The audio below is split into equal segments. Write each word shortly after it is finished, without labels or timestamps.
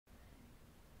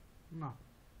No.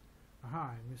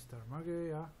 Hi, Mr.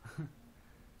 Mageia.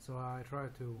 So I try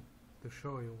to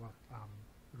show you what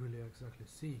I'm really exactly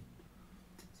seeing.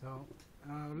 So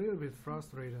I'm a little bit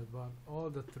frustrated, but all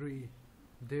the three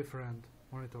different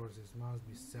monitors must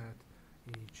be set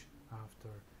each after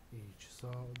each. So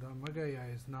the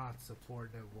Mageia is not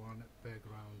support the one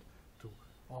background to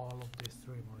all of these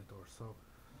three monitors. So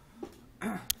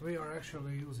we are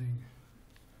actually using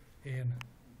in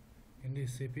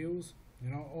these CPUs,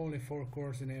 only 4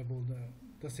 cores enabled.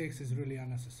 The 6 is really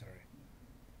unnecessary.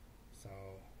 So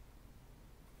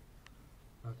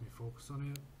let me focus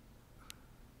on it.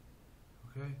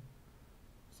 Okay,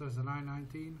 so it's a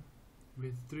 919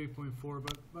 with 3.4,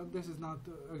 but this is not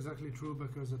exactly true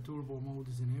because the turbo mode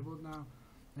is enabled now.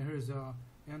 And here's a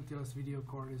NTLS video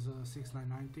card is a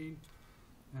 6919,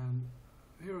 and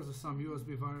here's some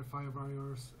USB 5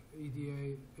 wires,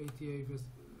 EDA, ATA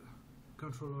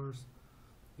controllers.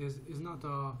 Is not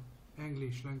a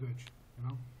English language,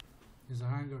 It's a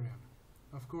Hungarian.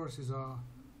 Of course, is a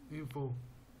info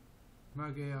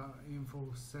Mageia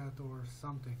info set or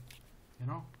something,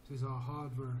 This is a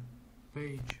hardware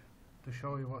page to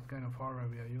show you what kind of hardware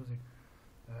we are using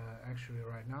actually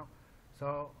right now.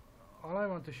 So all I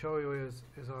want to show you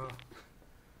is a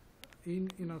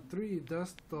in a 3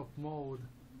 desktop mode,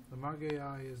 the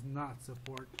Mageia is not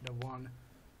support the one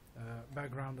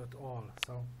background at all.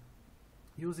 So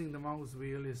using the mouse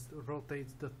wheel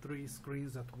rotates the 3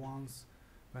 screens at once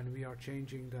when we are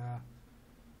changing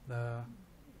the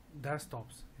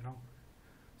desktops,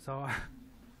 So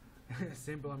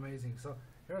simple, amazing. So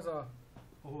here's a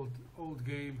old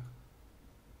game.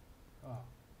 Oh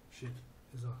shit!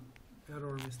 Is a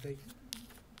error mistake.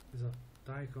 Is a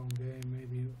Tycoon game.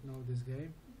 Maybe you know this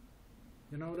game.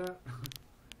 You know that?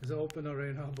 It's an open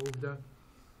arena above that.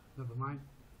 Never mind.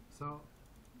 So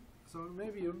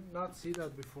maybe you not see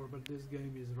that before, but this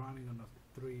game is running on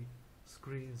a 3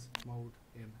 screens mode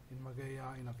in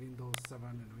Mageia, in a Windows 7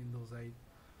 and Windows 8,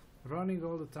 running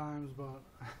all the times, but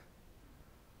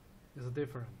it's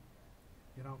different.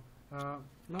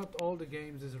 Not all the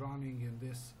games is running in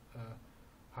this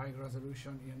high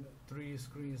resolution in 3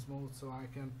 screens mode, so I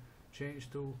can change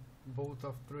to both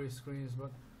of 3 screens,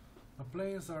 but the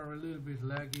planes are a little bit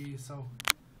laggy, so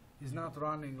it's not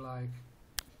running like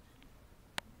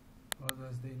what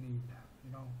does they need,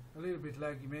 a little bit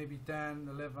laggy, maybe 10,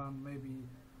 11, maybe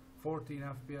 14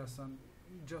 FPS, and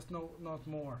just not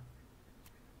more.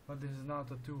 But this is not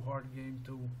a too hard game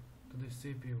to this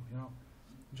CPU,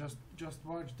 Just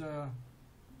watch the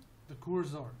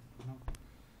cursor,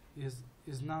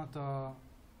 is not a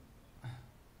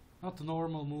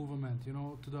normal movement,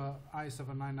 to the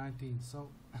i7-919. So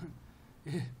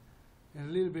a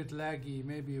little bit laggy,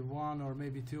 maybe 1 or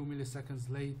maybe 2 milliseconds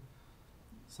late.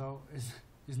 So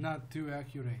it's not too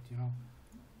accurate,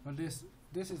 But this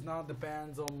is not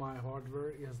depends on my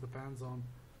hardware. It depends on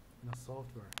the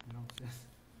software,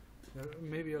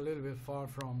 Maybe a little bit far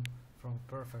from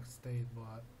perfect state,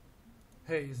 but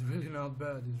hey, it's really not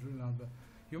bad. It's really not bad.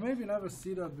 You maybe never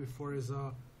see that before. Is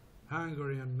a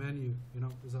Hungarian menu,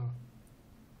 Is a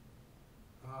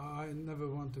I never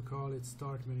want to call it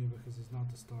start menu because it's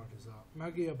not a start. It's a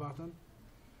Mageia button,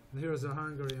 and here's a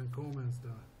Hungarian comments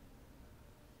that.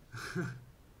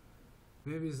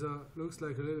 Maybe it looks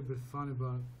like a little bit funny,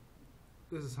 but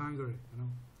this is Hungary,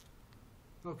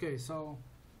 Okay, so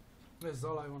this is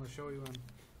all I want to show you, and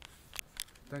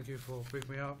thank you for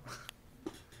picking me up,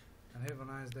 and have a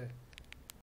nice day.